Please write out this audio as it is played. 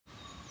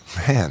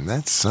Man,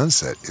 that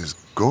sunset is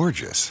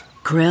gorgeous.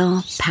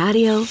 Grill,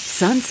 patio,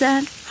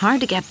 sunset.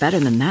 Hard to get better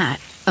than that.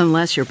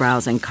 Unless you're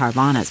browsing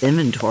Carvana's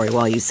inventory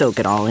while you soak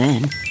it all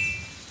in.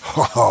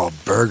 Oh,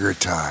 burger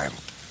time.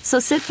 So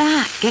sit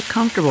back, get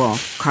comfortable.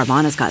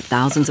 Carvana's got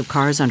thousands of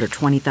cars under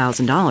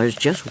 $20,000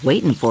 just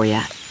waiting for you.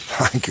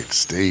 I could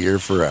stay here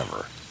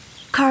forever.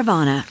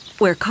 Carvana,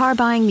 where car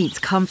buying meets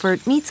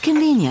comfort meets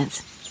convenience.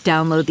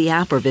 Download the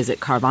app or visit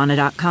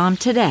Carvana.com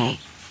today.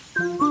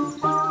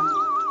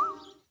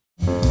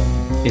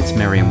 It's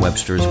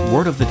Merriam-Webster's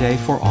Word of the Day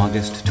for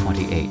August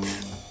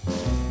 28th.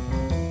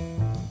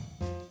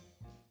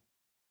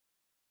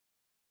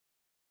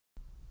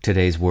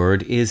 Today's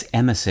word is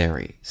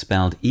emissary,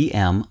 spelled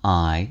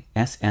E-M-I-S-S-A-R-Y.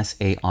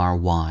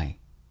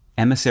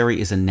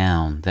 Emissary is a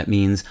noun that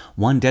means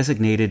one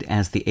designated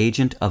as the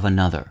agent of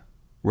another,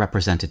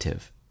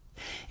 representative.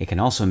 It can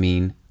also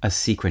mean a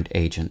secret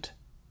agent.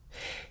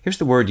 Here's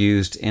the word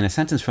used in a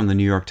sentence from the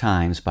New York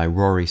Times by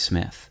Rory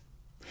Smith.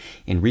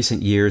 In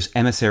recent years,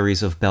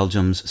 emissaries of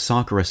Belgium's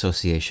soccer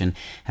association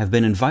have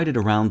been invited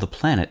around the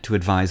planet to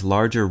advise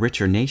larger,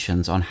 richer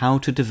nations on how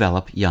to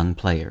develop young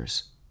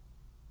players.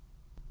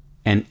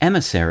 An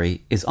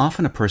emissary is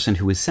often a person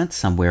who is sent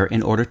somewhere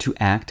in order to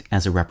act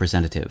as a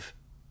representative.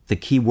 The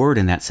key word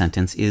in that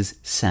sentence is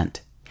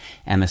sent.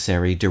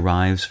 Emissary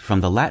derives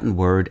from the Latin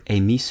word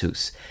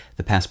emissus,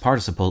 the past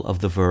participle of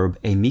the verb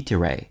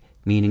emittere,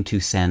 meaning to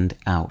send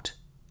out.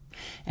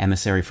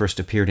 Emissary first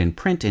appeared in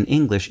print in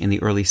English in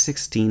the early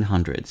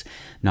 1600s,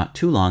 not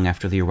too long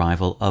after the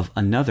arrival of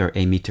another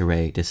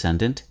emittere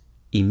descendant,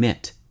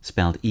 emit,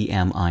 spelled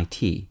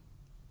E-M-I-T.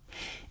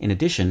 In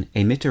addition,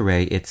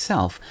 emittere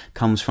itself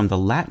comes from the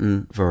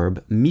Latin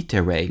verb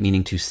mittere,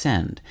 meaning to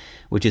send,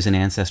 which is an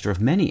ancestor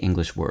of many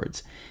English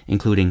words,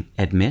 including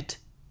admit,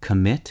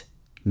 commit,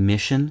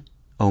 mission,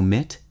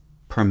 omit,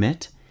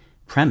 permit,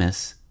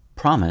 premise,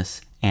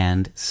 promise,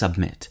 and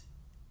submit.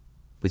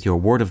 With your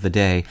Word of the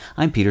Day,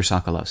 I'm Peter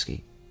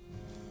Sokolowski.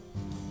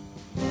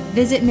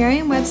 Visit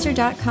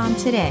Merriam-Webster.com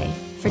today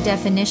for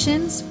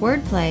definitions,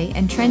 wordplay,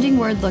 and trending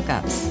word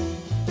lookups.